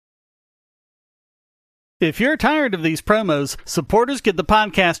If you're tired of these promos, supporters get the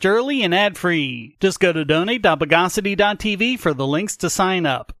podcast early and ad-free. Just go to donate.bogosity.tv for the links to sign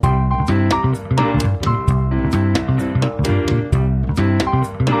up.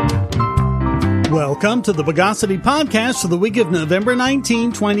 Welcome to the Bogosity Podcast for the week of November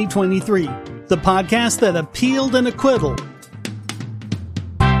 19, 2023. The podcast that appealed an acquittal.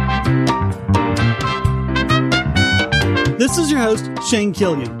 This is your host, Shane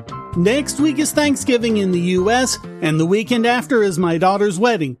Killian. Next week is Thanksgiving in the U.S., and the weekend after is my daughter's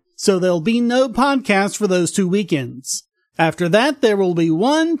wedding, so there'll be no podcast for those 2 weekends. After that, there will be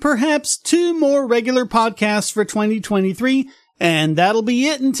one, perhaps two more regular podcasts for 2023, and that'll be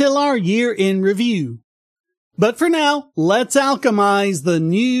it until our year in review. But for now, let's alchemize the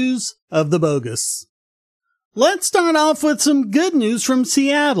news of the bogus. Let's start off with some good news from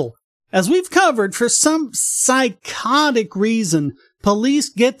Seattle. As we've covered, for some psychotic reason, police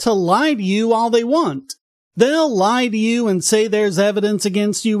get to lie to you all they want. They'll lie to you and say there's evidence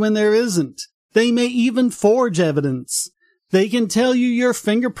against you when there isn't. They may even forge evidence. They can tell you your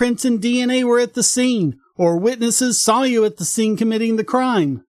fingerprints and DNA were at the scene, or witnesses saw you at the scene committing the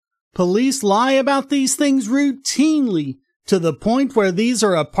crime. Police lie about these things routinely, to the point where these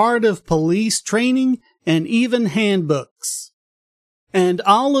are a part of police training and even handbooks. And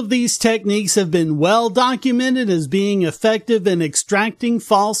all of these techniques have been well documented as being effective in extracting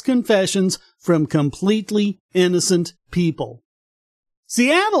false confessions from completely innocent people.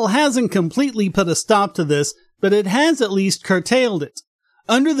 Seattle hasn't completely put a stop to this, but it has at least curtailed it.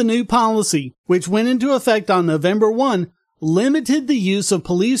 Under the new policy, which went into effect on November 1, limited the use of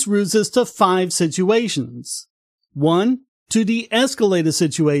police ruses to 5 situations. 1. To de-escalate a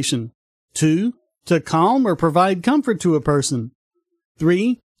situation. 2. To calm or provide comfort to a person.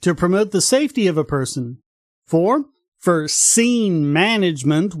 3. To promote the safety of a person. 4. For scene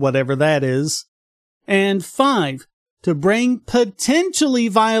management, whatever that is. And 5. To bring potentially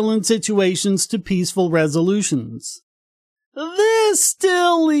violent situations to peaceful resolutions. This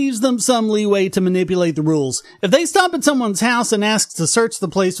still leaves them some leeway to manipulate the rules. If they stop at someone's house and ask to search the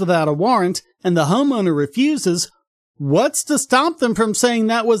place without a warrant, and the homeowner refuses, what's to stop them from saying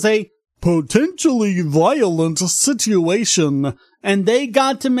that was a potentially violent situation, and they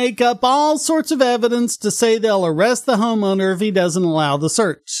got to make up all sorts of evidence to say they'll arrest the homeowner if he doesn't allow the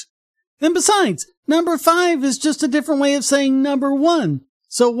search. And besides, number 5 is just a different way of saying number 1.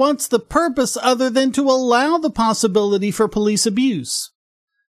 So what's the purpose other than to allow the possibility for police abuse?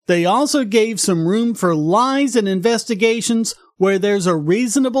 They also gave some room for lies and investigations where there's a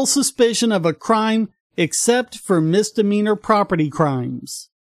reasonable suspicion of a crime, except for misdemeanor property crimes.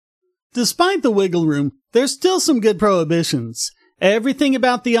 Despite the wiggle room, there's still some good prohibitions. Everything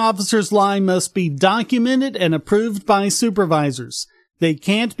about the officer's lie must be documented and approved by supervisors. They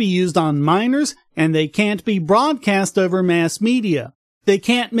can't be used on minors, and they can't be broadcast over mass media. They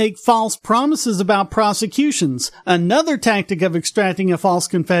can't make false promises about prosecutions, another tactic of extracting a false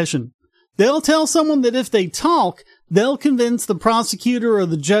confession. They'll tell someone that if they talk, they'll convince the prosecutor or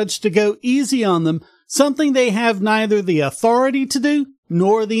the judge to go easy on them, something they have neither the authority to do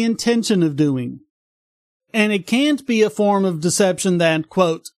nor the intention of doing. And it can't be a form of deception that,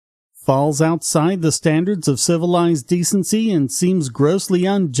 quote, falls outside the standards of civilized decency and seems grossly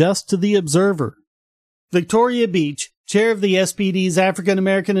unjust to the observer. Victoria Beach, chair of the SPD's African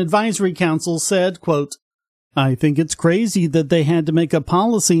American Advisory Council, said, quote, I think it's crazy that they had to make a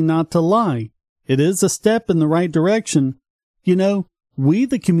policy not to lie. It is a step in the right direction. You know, we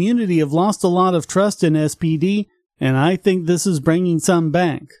the community have lost a lot of trust in SPD, and I think this is bringing some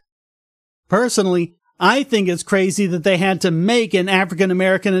back. Personally, I think it's crazy that they had to make an African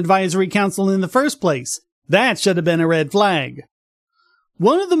American Advisory Council in the first place. That should have been a red flag.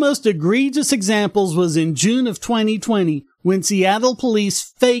 One of the most egregious examples was in June of 2020, when Seattle police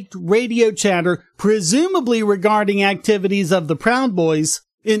faked radio chatter, presumably regarding activities of the Proud Boys,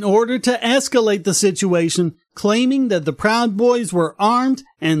 in order to escalate the situation, claiming that the Proud Boys were armed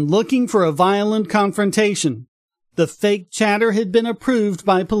and looking for a violent confrontation. The fake chatter had been approved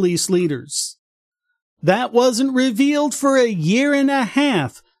by police leaders. That wasn't revealed for a year and a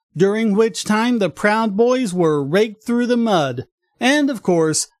half, during which time the Proud Boys were raked through the mud. And, of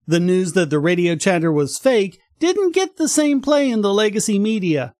course, the news that the radio chatter was fake didn't get the same play in the legacy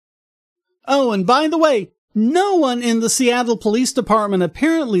media. Oh, and by the way, no one in the Seattle Police Department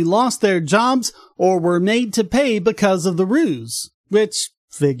apparently lost their jobs or were made to pay because of the ruse, which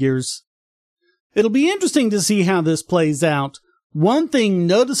figures. It'll be interesting to see how this plays out. One thing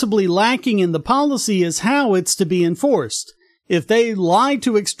noticeably lacking in the policy is how it's to be enforced. If they lie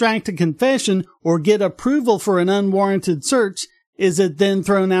to extract a confession or get approval for an unwarranted search, is it then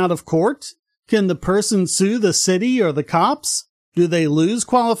thrown out of court? Can the person sue the city or the cops? Do they lose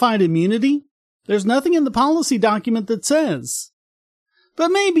qualified immunity? There's nothing in the policy document that says.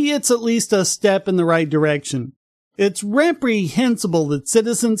 But maybe it's at least a step in the right direction. It's reprehensible that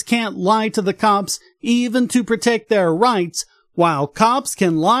citizens can't lie to the cops even to protect their rights, while cops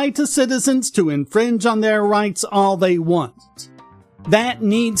can lie to citizens to infringe on their rights all they want. That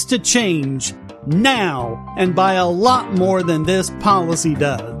needs to change now, and by a lot more than this policy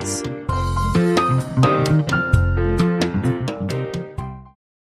does.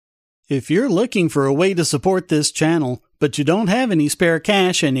 If you're looking for a way to support this channel, but you don't have any spare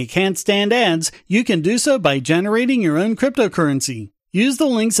cash and you can't stand ads, you can do so by generating your own cryptocurrency. Use the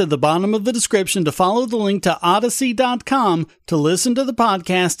links at the bottom of the description to follow the link to Odyssey.com to listen to the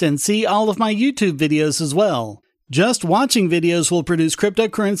podcast and see all of my YouTube videos as well. Just watching videos will produce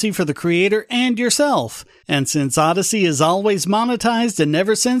cryptocurrency for the creator and yourself. And since Odyssey is always monetized and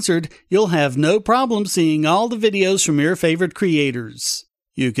never censored, you'll have no problem seeing all the videos from your favorite creators.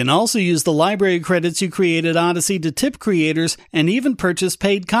 You can also use the library credits you created Odyssey to tip creators and even purchase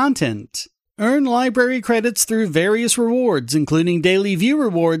paid content. Earn library credits through various rewards, including daily view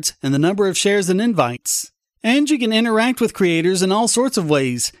rewards and the number of shares and invites. And you can interact with creators in all sorts of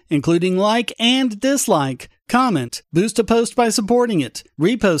ways, including like and dislike, comment, boost a post by supporting it,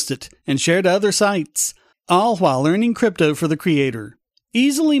 repost it, and share to other sites, all while earning crypto for the creator.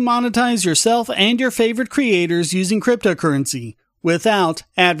 Easily monetize yourself and your favorite creators using cryptocurrency, without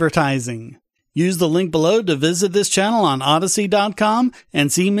advertising. Use the link below to visit this channel on Odyssey.com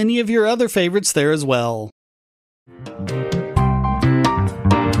and see many of your other favorites there as well.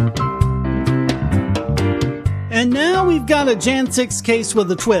 And now we've got a Jan 6 case with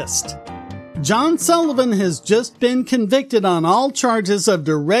a twist. John Sullivan has just been convicted on all charges of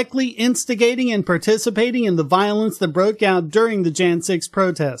directly instigating and participating in the violence that broke out during the Jan 6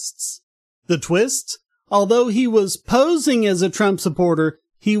 protests. The twist? Although he was posing as a Trump supporter,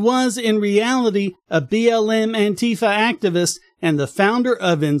 he was in reality a BLM Antifa activist and the founder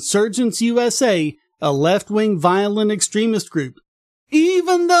of Insurgents USA, a left-wing violent extremist group.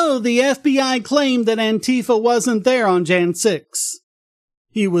 Even though the FBI claimed that Antifa wasn't there on Jan 6.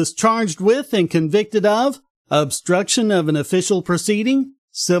 He was charged with and convicted of obstruction of an official proceeding,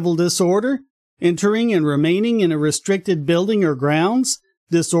 civil disorder, entering and remaining in a restricted building or grounds,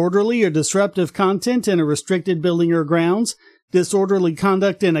 disorderly or disruptive content in a restricted building or grounds, disorderly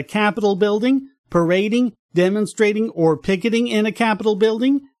conduct in a Capitol building, parading, demonstrating, or picketing in a Capitol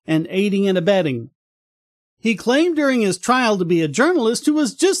building, and aiding and abetting. He claimed during his trial to be a journalist who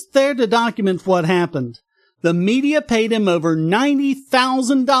was just there to document what happened. The media paid him over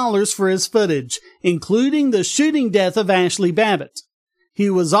 $90,000 for his footage, including the shooting death of Ashley Babbitt. He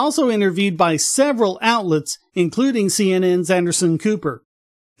was also interviewed by several outlets, including CNN's Anderson Cooper.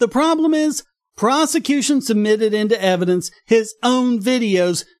 The problem is, prosecution submitted into evidence his own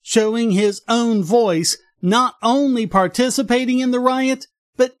videos showing his own voice, not only participating in the riot,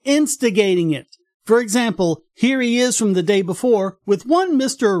 but instigating it. For example, here he is from the day before with one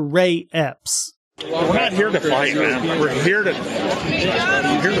Mr. Ray Epps. We're not here to fight, man. We're here to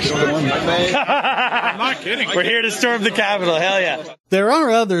storm. I'm not kidding. We're here to storm the Capitol. Hell yeah. There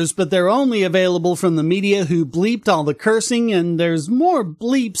are others, but they're only available from the media who bleeped all the cursing, and there's more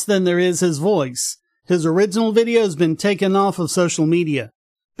bleeps than there is his voice. His original video has been taken off of social media.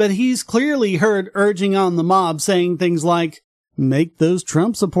 But he's clearly heard urging on the mob saying things like, "Make those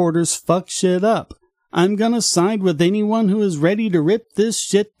Trump supporters fuck shit up. I'm gonna side with anyone who is ready to rip this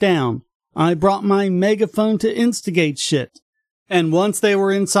shit down. I brought my megaphone to instigate shit." And once they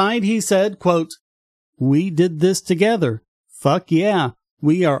were inside, he said, quote, "We did this together. Fuck yeah.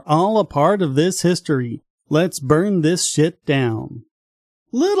 We are all a part of this history. Let's burn this shit down."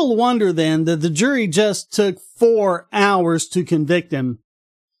 Little wonder then that the jury just took 4 hours to convict him.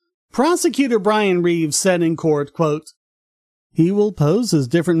 Prosecutor Brian Reeves said in court, quote, "He will pose as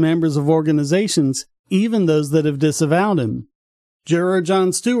different members of organizations, even those that have disavowed him." Juror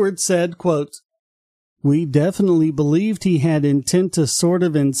John Stewart said, quote, "We definitely believed he had intent to sort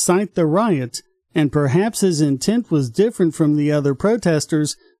of incite the riot, and perhaps his intent was different from the other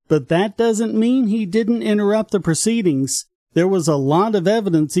protesters, but that doesn't mean he didn't interrupt the proceedings. There was a lot of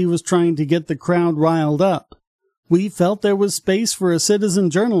evidence he was trying to get the crowd riled up. We felt there was space for a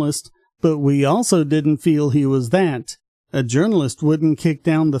citizen journalist, but we also didn't feel he was that. A journalist wouldn't kick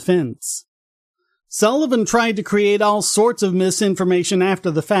down the fence." Sullivan tried to create all sorts of misinformation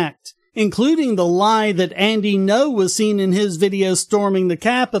after the fact, including the lie that Andy Ngo was seen in his video storming the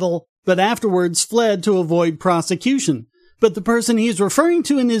Capitol, but afterwards fled to avoid prosecution. But the person he's referring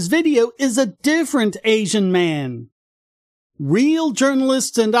to in his video is a different Asian man. Real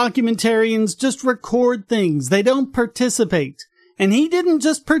journalists and documentarians just record things. They don't participate. And he didn't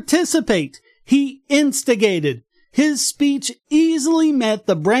just participate. He instigated. His speech easily met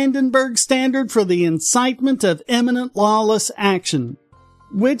the Brandenburg standard for the incitement of imminent lawless action.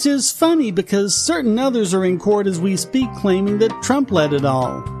 Which is funny because certain others are in court as we speak claiming that Trump led it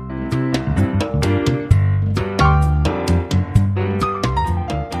all.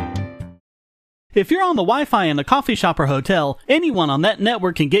 If you're on the Wi-Fi in a coffee shop or hotel, anyone on that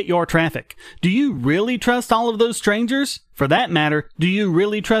network can get your traffic. Do you really trust all of those strangers? For that matter, do you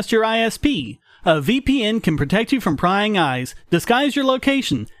really trust your ISP? A VPN can protect you from prying eyes, disguise your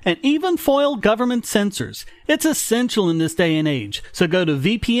location, and even foil government censors. It's essential in this day and age, so go to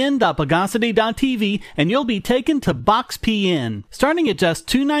vpn.bogosity.tv and you'll be taken to BoxPN. Starting at just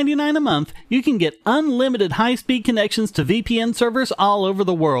 $2.99 a month, you can get unlimited high-speed connections to VPN servers all over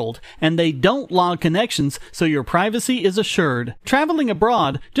the world, and they don't log connections, so your privacy is assured. Traveling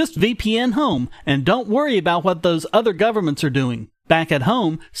abroad, just VPN home, and don't worry about what those other governments are doing. Back at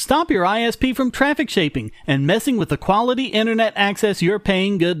home, stop your ISP from traffic shaping and messing with the quality internet access you're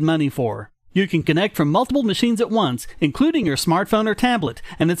paying good money for. You can connect from multiple machines at once, including your smartphone or tablet,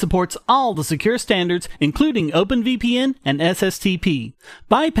 and it supports all the secure standards, including OpenVPN and SSTP.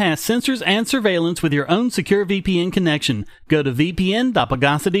 Bypass censors and surveillance with your own secure VPN connection. Go to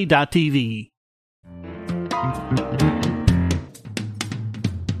vpn.bogosity.tv.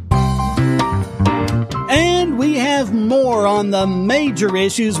 And we have more on the major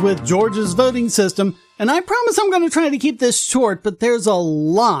issues with Georgia's voting system, and I promise I'm going to try to keep this short, but there's a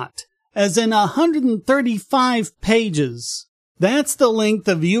lot, as in 135 pages. That's the length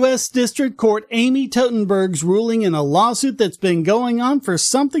of U.S. District Court Amy Totenberg's ruling in a lawsuit that's been going on for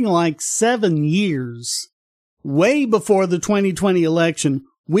something like 7 years. Way before the 2020 election,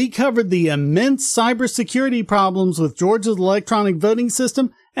 we covered the immense cybersecurity problems with Georgia's electronic voting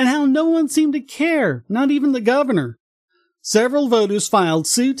system and how no one seemed to care, not even the governor. Several voters filed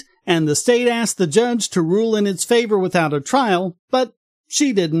suit, and the state asked the judge to rule in its favor without a trial, but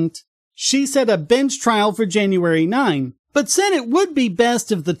she didn't. She set a bench trial for January 9, but said it would be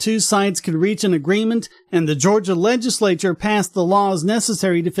best if the two sides could reach an agreement and the Georgia legislature passed the laws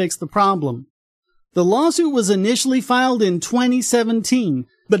necessary to fix the problem. The lawsuit was initially filed in 2017,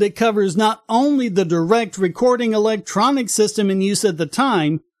 but it covers not only the direct recording electronic system in use at the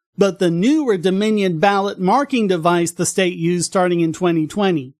time, but the newer Dominion ballot marking device the state used starting in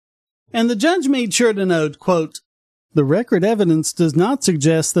 2020. And the judge made sure to note, quote, "The record evidence does not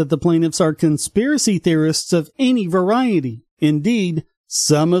suggest that the plaintiffs are conspiracy theorists of any variety. Indeed,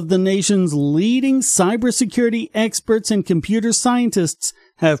 some of the nation's leading cybersecurity experts and computer scientists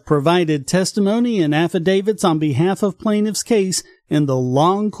have provided testimony and affidavits on behalf of plaintiff's case in the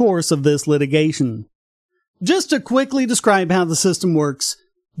long course of this litigation." Just to quickly describe how the system works,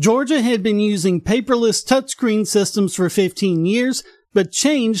 Georgia had been using paperless touchscreen systems for 15 years, but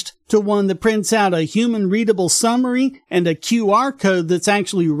changed to one that prints out a human-readable summary and a QR code that's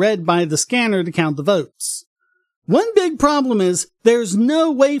actually read by the scanner to count the votes. One big problem is there's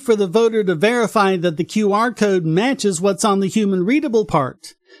no way for the voter to verify that the QR code matches what's on the human-readable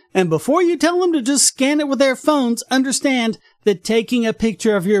part. And before you tell them to just scan it with their phones, understand that taking a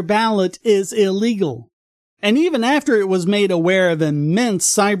picture of your ballot is illegal. And even after it was made aware of immense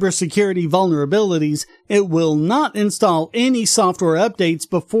cybersecurity vulnerabilities, it will not install any software updates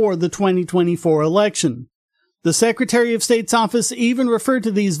before the 2024 election. The Secretary of State's office even referred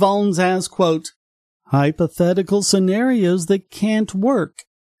to these vulns as, quote, hypothetical scenarios that can't work.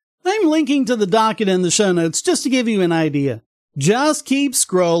 I'm linking to the docket in the show notes just to give you an idea. Just keep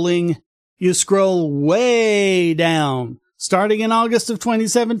scrolling. You scroll way down. Starting in August of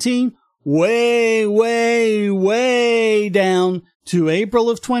 2017, way down to April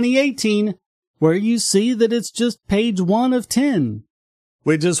of 2018, where you see that it's just page 1 of 10.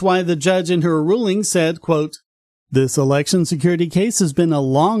 Which is why the judge in her ruling said, quote, "This election security case has been a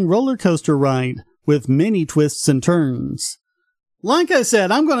long roller coaster ride with many twists and turns." Like I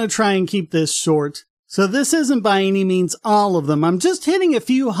said, I'm going to try and keep this short, so this isn't by any means all of them. I'm just hitting a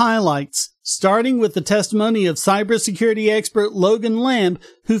few highlights, starting with the testimony of cybersecurity expert Logan Lamb,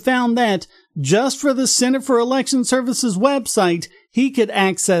 who found that, just for the Center for Election Services website, he could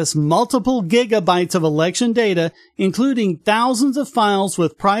access multiple gigabytes of election data, including thousands of files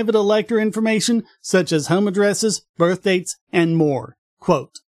with private elector information such as home addresses, birth dates, and more.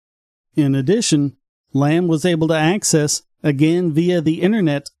 Quote, in addition, Lamb was able to access, again via the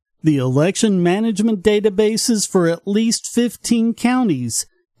internet, the election management databases for at least 15 counties,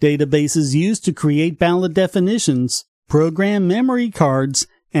 databases used to create ballot definitions, program memory cards,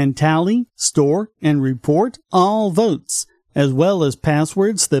 and tally, store, and report all votes, as well as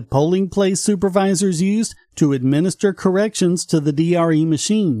passwords that polling place supervisors used to administer corrections to the DRE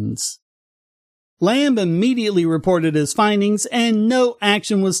machines. Lamb immediately reported his findings, and no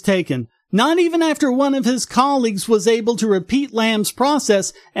action was taken, not even after one of his colleagues was able to repeat Lamb's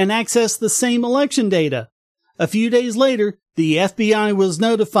process and access the same election data. A few days later, the FBI was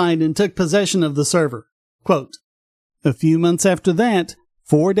notified and took possession of the server. Quote, a few months after that,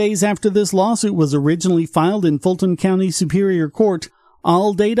 4 days after this lawsuit was originally filed in Fulton County Superior Court,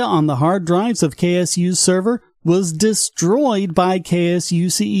 all data on the hard drives of KSU's server was destroyed by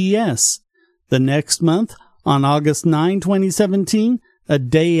KSUCES. The next month, on August 9, 2017, a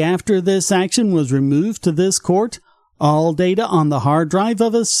day after this action was removed to this court, all data on the hard drive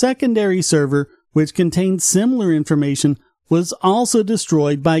of a secondary server, which contained similar information, was also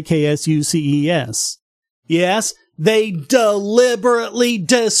destroyed by KSUCES. Yes, they deliberately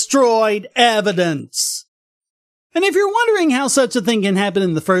destroyed evidence. And if you're wondering how such a thing can happen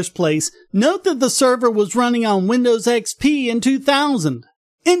in the first place, note that the server was running on Windows XP in 2000.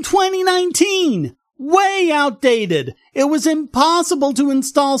 In 2019, way outdated. It was impossible to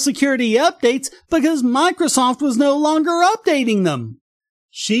install security updates because Microsoft was no longer updating them.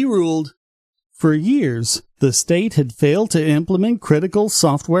 She ruled. For years, the state had failed to implement critical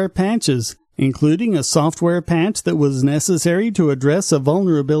software patches, including a software patch that was necessary to address a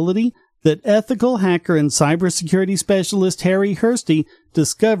vulnerability that ethical hacker and cybersecurity specialist Harry Hursty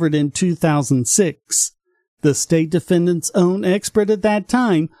discovered in 2006. The state defendant's own expert at that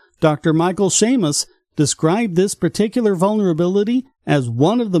time, Dr. Michael Shamus, described this particular vulnerability as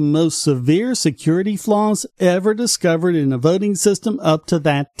one of the most severe security flaws ever discovered in a voting system up to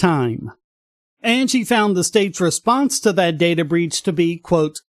that time. And she found the state's response to that data breach to be,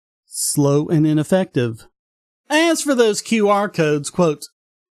 quote, slow and ineffective. As for those QR codes, quote,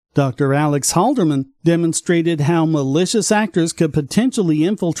 Dr. Alex Halderman demonstrated how malicious actors could potentially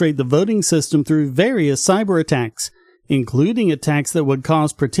infiltrate the voting system through various cyber attacks, including attacks that would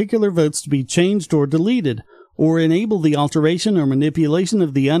cause particular votes to be changed or deleted, or enable the alteration or manipulation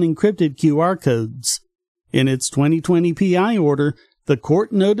of the unencrypted QR codes. In its 2020 PI order, the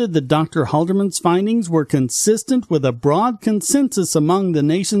court noted that Dr. Halderman's findings were consistent with a broad consensus among the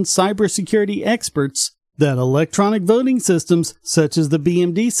nation's cybersecurity experts that electronic voting systems, such as the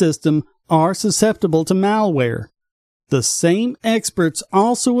BMD system, are susceptible to malware. The same experts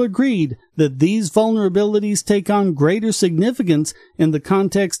also agreed that these vulnerabilities take on greater significance in the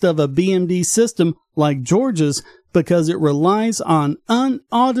context of a BMD system like Georgia's because it relies on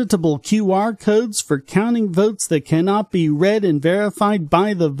unauditable QR codes for counting votes that cannot be read and verified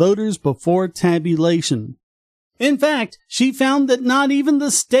by the voters before tabulation. In fact, she found that not even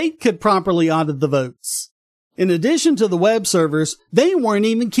the state could properly audit the votes. In addition to the web servers, they weren't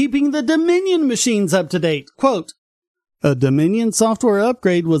even keeping the Dominion machines up to date. Quote, a Dominion software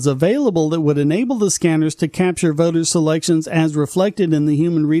upgrade was available that would enable the scanners to capture voter selections as reflected in the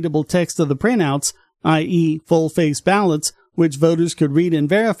human-readable text of the printouts, i.e. full-face ballots, which voters could read and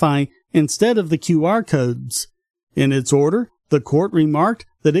verify instead of the QR codes. In its order, the court remarked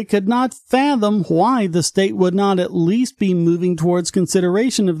that it could not fathom why the state would not at least be moving towards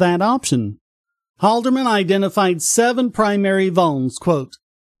consideration of that option. Halderman identified 7 primary vulns, quote,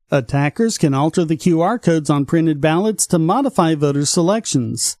 attackers can alter the QR codes on printed ballots to modify voter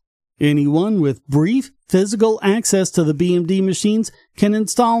selections. Anyone with brief physical access to the BMD machines can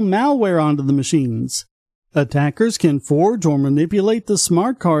install malware onto the machines. Attackers can forge or manipulate the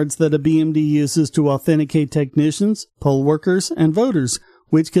smart cards that a BMD uses to authenticate technicians, poll workers, and voters,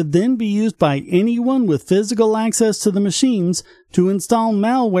 which could then be used by anyone with physical access to the machines to install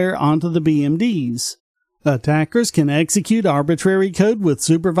malware onto the BMDs. Attackers can execute arbitrary code with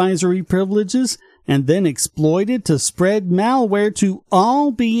supervisory privileges and then exploit it to spread malware to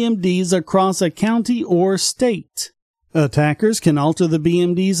all BMDs across a county or state. Attackers can alter the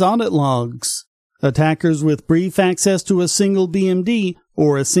BMD's audit logs. Attackers with brief access to a single BMD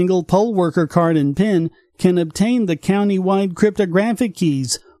or a single poll worker card and PIN can obtain the county-wide cryptographic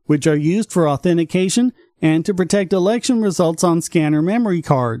keys, which are used for authentication and to protect election results on scanner memory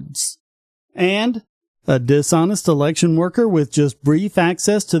cards. And a dishonest election worker with just brief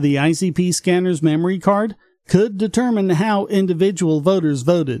access to the ICP scanner's memory card could determine how individual voters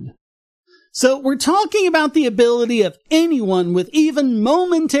voted. So we're talking about the ability of anyone with even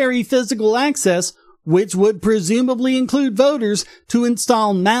momentary physical access, which would presumably include voters, to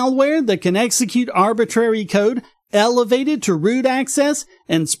install malware that can execute arbitrary code, elevate it to root access,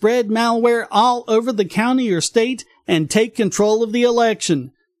 and spread malware all over the county or state and take control of the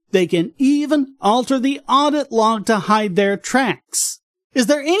election. They can even alter the audit log to hide their tracks. Is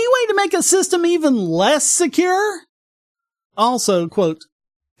there any way to make a system even less secure? Also, quote,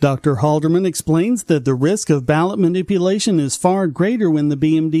 Dr. Halderman explains that the risk of ballot manipulation is far greater when the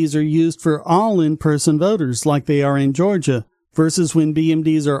BMDs are used for all in-person voters like they are in Georgia, versus when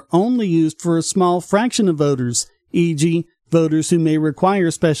BMDs are only used for a small fraction of voters, e.g., voters who may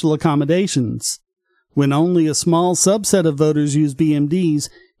require special accommodations. When only a small subset of voters use BMDs,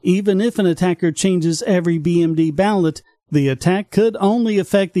 even if an attacker changes every BMD ballot, the attack could only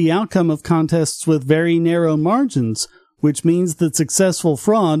affect the outcome of contests with very narrow margins, which means that successful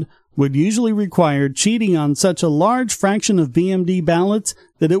fraud would usually require cheating on such a large fraction of BMD ballots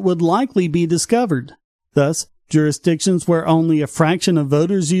that it would likely be discovered. Thus, jurisdictions where only a fraction of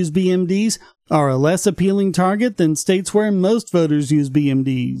voters use BMDs are a less appealing target than states where most voters use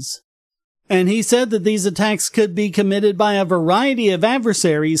BMDs. And he said that these attacks could be committed by a variety of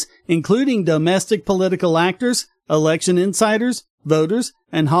adversaries, including domestic political actors, election insiders, voters,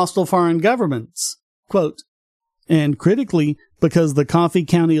 and hostile foreign governments. Quote, and critically, because the Coffee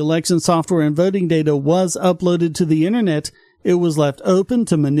County election software and voting data was uploaded to the internet, it was left open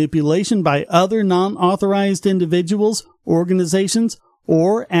to manipulation by other non-authorized individuals, organizations,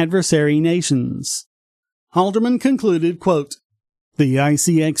 or adversary nations. Halderman concluded, quote, the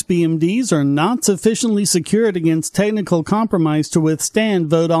ICX BMDs are not sufficiently secured against technical compromise to withstand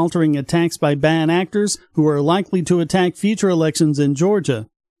vote-altering attacks by bad actors who are likely to attack future elections in Georgia.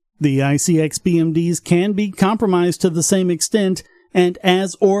 The ICX BMDs can be compromised to the same extent and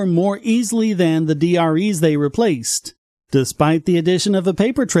as or more easily than the DREs they replaced. Despite the addition of a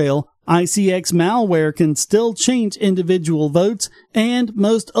paper trail, ICX malware can still change individual votes and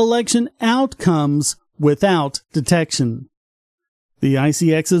most election outcomes without detection. The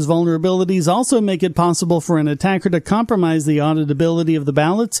ICX's vulnerabilities also make it possible for an attacker to compromise the auditability of the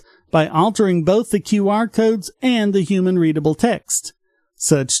ballots by altering both the QR codes and the human-readable text.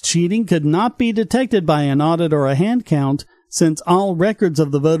 Such cheating could not be detected by an audit or a hand count, since all records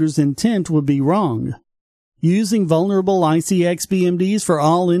of the voter's intent would be wrong. Using vulnerable ICX BMDs for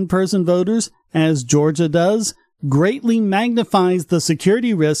all in-person voters, as Georgia does, greatly magnifies the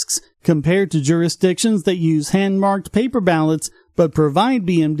security risks compared to jurisdictions that use hand-marked paper ballots but provide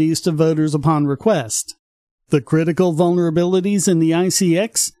BMDs to voters upon request. The critical vulnerabilities in the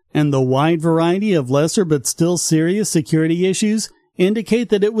ICX and the wide variety of lesser but still serious security issues indicate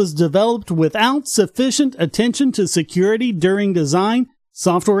that it was developed without sufficient attention to security during design,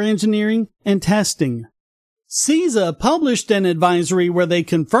 software engineering, and testing. CISA published an advisory where they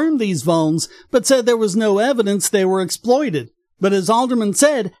confirmed these vulns, but said there was no evidence they were exploited. But as Alderman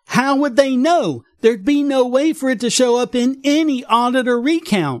said, how would they know? There'd be no way for it to show up in any audit or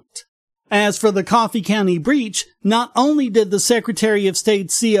recount. As for the Coffee County breach, not only did the Secretary of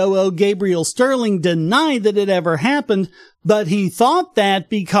State COO Gabriel Sterling deny that it ever happened, but he thought that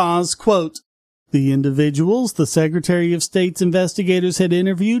because, quote, the individuals the Secretary of State's investigators had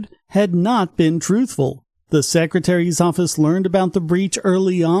interviewed had not been truthful. The Secretary's office learned about the breach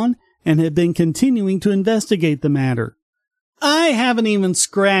early on and had been continuing to investigate the matter. I haven't even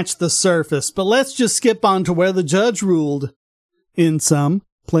scratched the surface, but let's just skip on to where the judge ruled. In sum,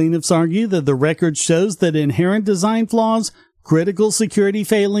 plaintiffs argue that the record shows that inherent design flaws, critical security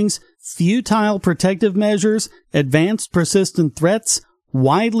failings, futile protective measures, advanced persistent threats,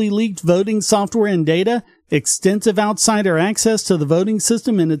 widely leaked voting software and data, extensive outsider access to the voting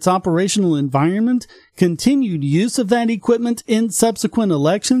system and its operational environment, continued use of that equipment in subsequent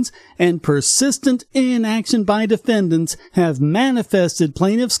elections, and persistent inaction by defendants have manifested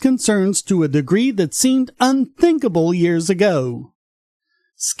plaintiffs' concerns to a degree that seemed unthinkable years ago.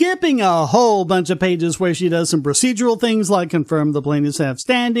 Skipping a whole bunch of pages where she does some procedural things like confirm the plaintiffs have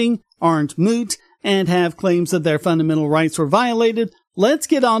standing, aren't moot, and have claims that their fundamental rights were violated, let's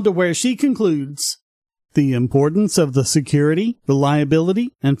get on to where she concludes. The importance of the security,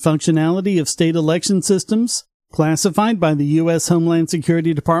 reliability, and functionality of state election systems, classified by the U.S. Homeland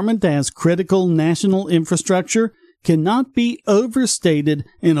Security Department as critical national infrastructure, cannot be overstated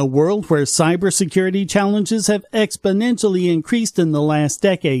in a world where cybersecurity challenges have exponentially increased in the last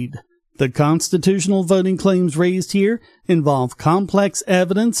decade. The constitutional voting claims raised here involve complex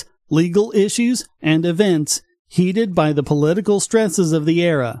evidence, legal issues, and events heated by the political stresses of the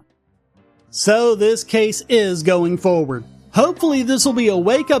era. So this case is going forward. Hopefully this will be a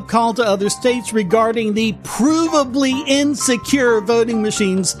wake-up call to other states regarding the provably insecure voting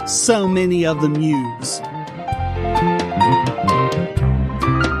machines so many of them use.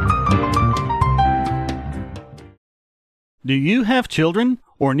 Do you have children,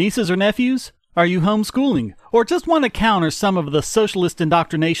 or nieces or nephews? Are you homeschooling, or just want to counter some of the socialist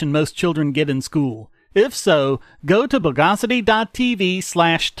indoctrination most children get in school? If so, go to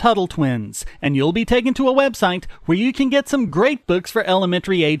bogosity.tv/TuttleTwins, and you'll be taken to a website where you can get some great books for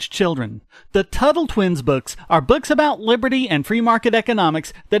elementary-aged children. The Tuttle Twins books are books about liberty and free market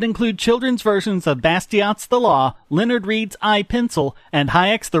economics that include children's versions of Bastiat's The Law, Leonard Read's I, Pencil, and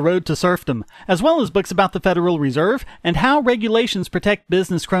Hayek's The Road to Serfdom, as well as books about the Federal Reserve and how regulations protect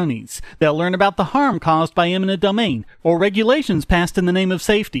business cronies. They'll learn about the harm caused by eminent domain, or regulations passed in the name of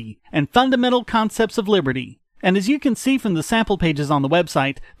safety, and fundamental concepts of liberty. And as you can see from the sample pages on the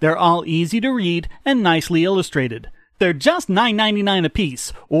website, they're all easy to read and nicely illustrated. They're just $9.99 a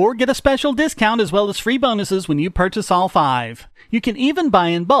piece, or get a special discount as well as free bonuses when you purchase all 5. You can even buy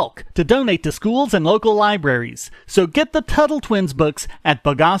in bulk to donate to schools and local libraries. So get the Tuttle Twins books at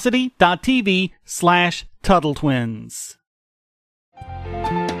bogosity.tv/TuttleTwins.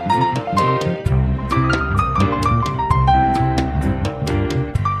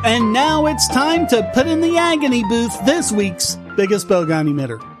 And now it's time to put in the agony booth this week's biggest bogon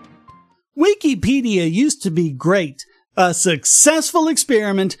emitter. Wikipedia used to be great, a successful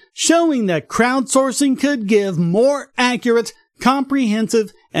experiment showing that crowdsourcing could give more accurate,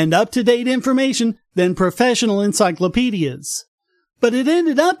 comprehensive, and up-to-date information than professional encyclopedias. But it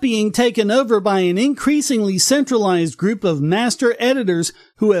ended up being taken over by an increasingly centralized group of master editors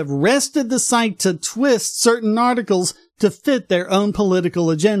who have wrested the site to twist certain articles to fit their own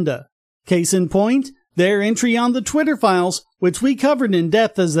political agenda. Case in point, their entry on the Twitter files, which we covered in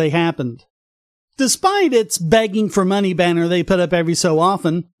depth as they happened. Despite its begging for money banner they put up every so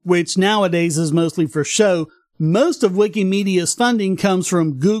often, which nowadays is mostly for show, most of Wikimedia's funding comes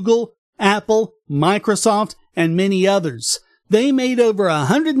from Google, Apple, Microsoft, and many others. They made over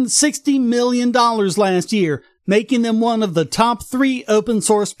 $160 million last year, making them one of the top 3 open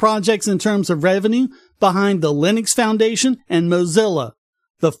source projects in terms of revenue, behind the Linux Foundation and Mozilla.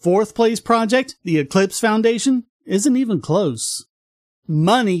 The 4th place project, the Eclipse Foundation, isn't even close.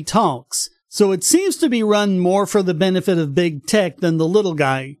 Money talks, so it seems to be run more for the benefit of big tech than the little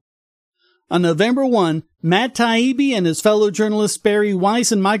guy. On November 1, Matt Taibbi and his fellow journalists Barry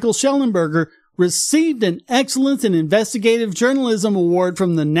Weiss and Michael Schellenberger received an Excellence in Investigative Journalism Award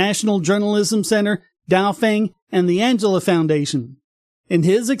from the National Journalism Center, Daofeng, and the Angela Foundation. In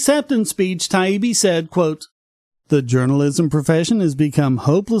his acceptance speech, Taibbi said, quote, "The journalism profession has become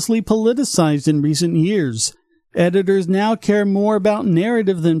hopelessly politicized in recent years. Editors now care more about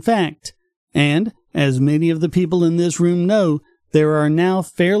narrative than fact. And, as many of the people in this room know, there are now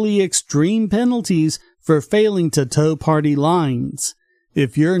fairly extreme penalties for failing to toe party lines.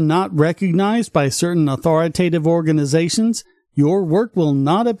 If you're not recognized by certain authoritative organizations, your work will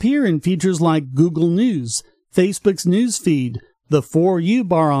not appear in features like Google News, Facebook's news feed, the For You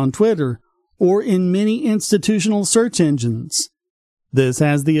bar on Twitter, or in many institutional search engines. This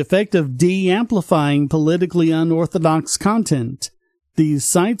has the effect of de-amplifying politically unorthodox content. These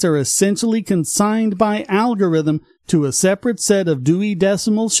sites are essentially consigned by algorithm to a separate set of Dewey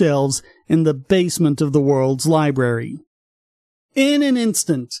Decimal shelves in the basement of the world's library." In an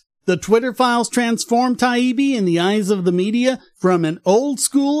instant, the Twitter files transformed Taibbi in the eyes of the media from an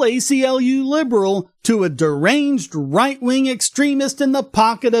old-school ACLU liberal to a deranged right-wing extremist in the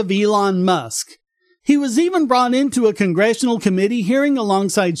pocket of Elon Musk. He was even brought into a congressional committee hearing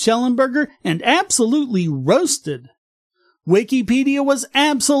alongside Schellenberger and absolutely roasted. Wikipedia was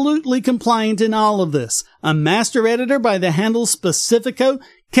absolutely compliant in all of this. A master editor by the handle Specifico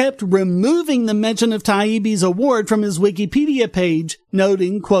kept removing the mention of Taibbi's award from his Wikipedia page,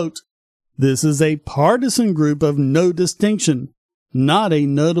 noting, quote, "This is a partisan group of no distinction, not a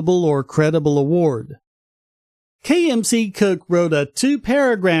notable or credible award." KMC Cook wrote a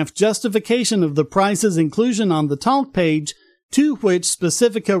 2-paragraph justification of the prize's inclusion on the talk page, to which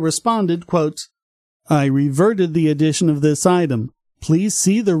Specifico responded, quote, "I reverted the addition of this item. Please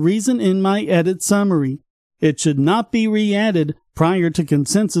see the reason in my edit summary. It should not be re-added prior to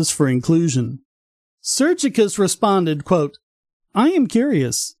consensus for inclusion." Surgicus responded, quote, "I am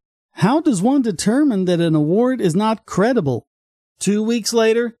curious. How does one determine that an award is not credible?" 2 weeks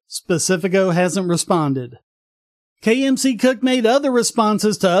later, Specifico hasn't responded. KMC Cook made other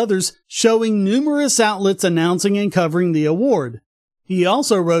responses to others, showing numerous outlets announcing and covering the award. He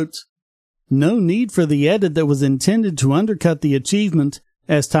also wrote, "No need for the edit that was intended to undercut the achievement.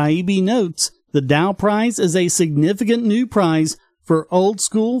 As Taibbi notes, the Dow Prize is a significant new prize for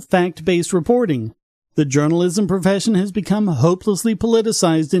old-school, fact-based reporting. The journalism profession has become hopelessly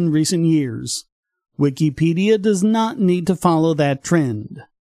politicized in recent years. Wikipedia does not need to follow that trend."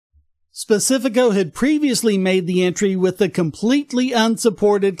 Specifico had previously made the entry with the completely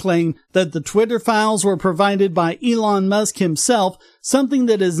unsupported claim that the Twitter files were provided by Elon Musk himself, something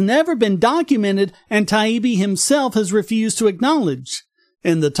that has never been documented and Taibbi himself has refused to acknowledge.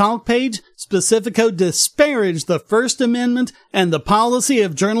 In the talk page, Specifico disparaged the First Amendment and the policy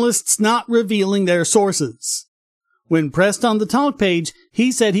of journalists not revealing their sources. When pressed on the talk page,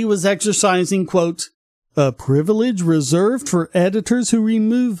 he said he was exercising, quote, a privilege reserved for editors who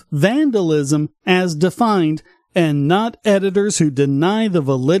remove vandalism as defined, and not editors who deny the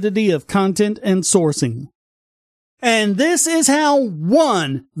validity of content and sourcing. And this is how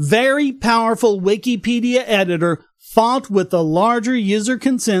one very powerful Wikipedia editor fought with the larger user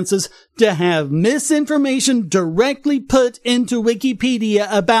consensus to have misinformation directly put into Wikipedia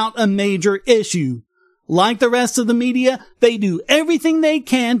about a major issue. Like the rest of the media, they do everything they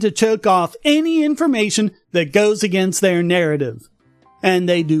can to choke off any information that goes against their narrative. And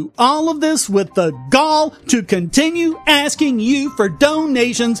they do all of this with the gall to continue asking you for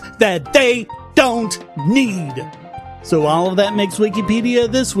donations that they don't need. So all of that makes Wikipedia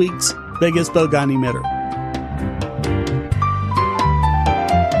this week's biggest bogon emitter.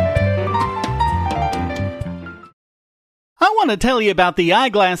 I want to tell you about the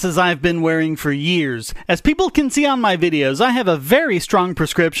eyeglasses I've been wearing for years. As people can see on my videos, I have a very strong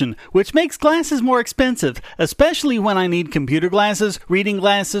prescription, which makes glasses more expensive, especially when I need computer glasses, reading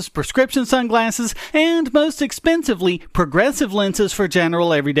glasses, prescription sunglasses, and most expensively, progressive lenses for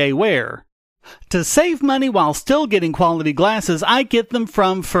general everyday wear. To save money while still getting quality glasses, I get them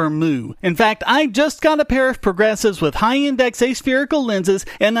from Firmoo. In fact, I just got a pair of progressives with high-index aspherical lenses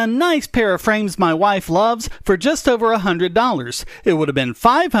and a nice pair of frames my wife loves for just over $100. It would have been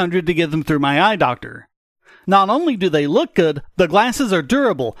 $500 to get them through my eye doctor. Not only do they look good, the glasses are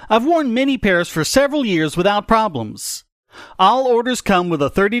durable. I've worn many pairs for several years without problems. All orders come with a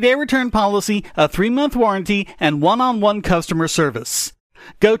 30-day return policy, a 3-month warranty, and one-on-one customer service.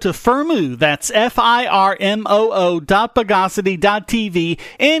 Go to Firmoo, that's FIRMOO.Bogosity.tv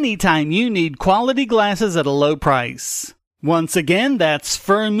anytime you need quality glasses at a low price. Once again, that's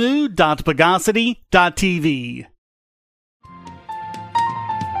Firmoo.Bogosity.tv.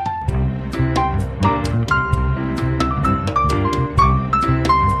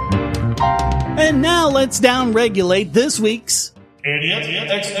 And now let's downregulate this week's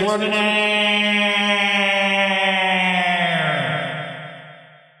Idiot Extraordinaire.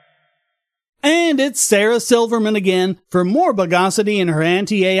 And it's Sarah Silverman again for more Bogosity in her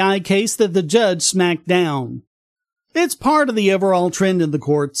anti-AI case that the judge smacked down. It's part of the overall trend in the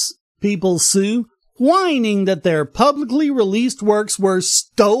courts. People sue, whining that their publicly released works were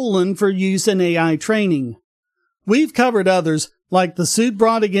stolen for use in AI training. We've covered others, like the suit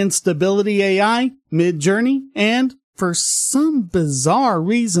brought against Stability AI, Midjourney, and, for some bizarre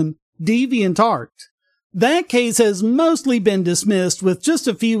reason, DeviantArt. That case has mostly been dismissed with just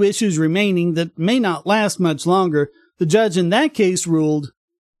a few issues remaining that may not last much longer. The judge in that case ruled,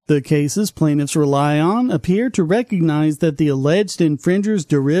 the cases plaintiffs rely on appear to recognize that the alleged infringer's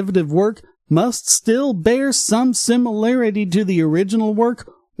derivative work must still bear some similarity to the original work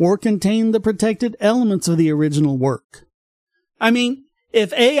or contain the protected elements of the original work. I mean,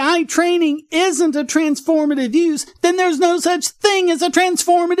 if AI training isn't a transformative use, then there's no such thing as a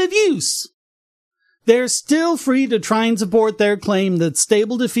transformative use. They're still free to try and support their claim that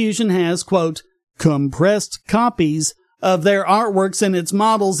Stable Diffusion has, quote, compressed copies of their artworks and its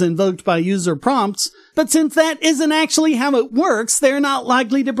models invoked by user prompts, but since that isn't actually how it works, they're not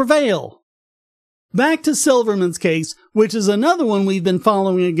likely to prevail. Back to Silverman's case, which is another one we've been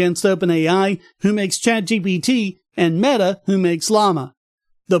following against OpenAI, who makes ChatGPT, and Meta, who makes Llama.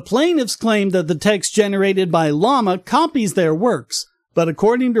 The plaintiffs claim that the text generated by Llama copies their works, but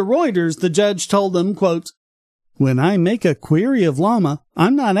according to Reuters, the judge told them, quote, when I make a query of Llama,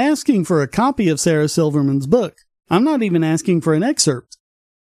 I'm not asking for a copy of Sarah Silverman's book. I'm not even asking for an excerpt.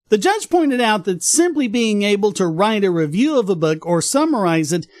 The judge pointed out that simply being able to write a review of a book or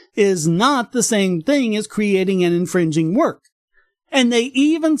summarize it is not the same thing as creating an infringing work. And they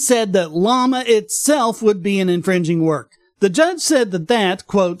even said that Llama itself would be an infringing work. The judge said that,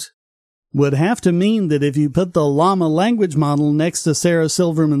 quote, would have to mean that if you put the Llama language model next to Sarah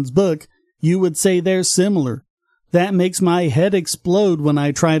Silverman's book, you would say they're similar. That makes my head explode when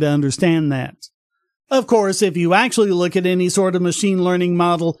I try to understand that. Of course, if you actually look at any sort of machine learning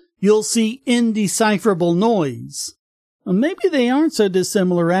model, you'll see indecipherable noise. Maybe they aren't so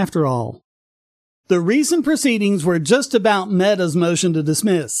dissimilar after all. The recent proceedings were just about Meta's motion to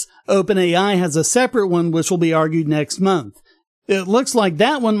dismiss. OpenAI has a separate one which will be argued next month. It looks like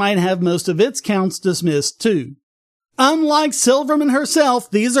that one might have most of its counts dismissed too. unlike Silverman herself,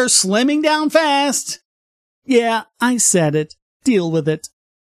 these are slimming down fast. Yeah, I said it. Deal with it.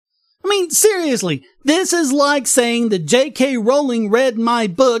 I mean, seriously, this is like saying that J.K. Rowling read my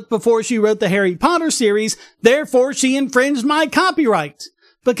book before she wrote the Harry Potter series, therefore she infringed my copyright.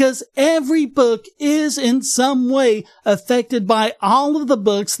 Because every book is in some way affected by all of the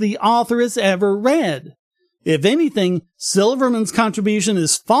books the author has ever read. If anything, Silverman's contribution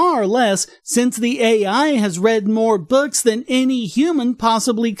is far less since the AI has read more books than any human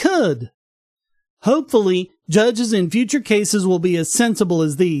possibly could. Hopefully, judges in future cases will be as sensible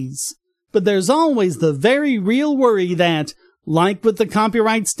as these. But there's always the very real worry that, like with the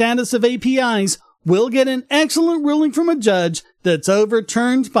copyright status of APIs, we'll get an excellent ruling from a judge that's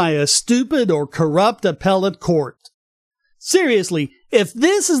overturned by a stupid or corrupt appellate court. Seriously, if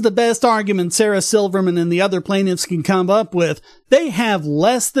this is the best argument Sarah Silverman and the other plaintiffs can come up with, they have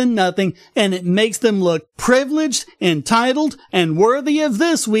less than nothing, and it makes them look privileged, entitled, and worthy of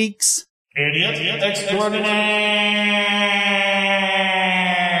this week's Idiot Extraordinaire.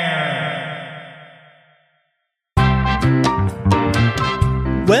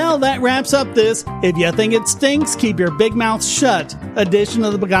 Well, that wraps up this If You Think It Stinks, Keep Your Big Mouth Shut edition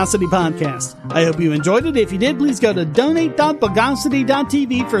of the Bogosity Podcast. I hope you enjoyed it. If you did, please go to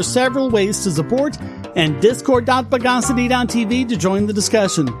donate.bogosity.tv for several ways to support and discord.bogosity.tv to join the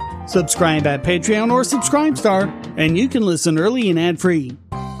discussion. Subscribe at Patreon or Subscribestar, and you can listen early and ad-free.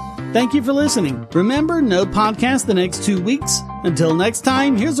 Thank you for listening. Remember, no podcast the next 2 weeks. Until next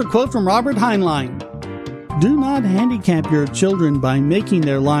time, here's a quote from Robert Heinlein. Do not handicap your children by making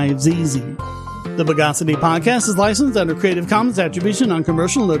their lives easy. The Bogosity Podcast is licensed under Creative Commons Attribution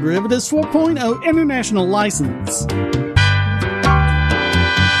Non-Commercial No Derivatives 4.0 International License.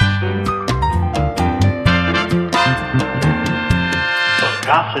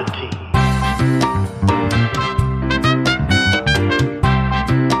 Bogosity.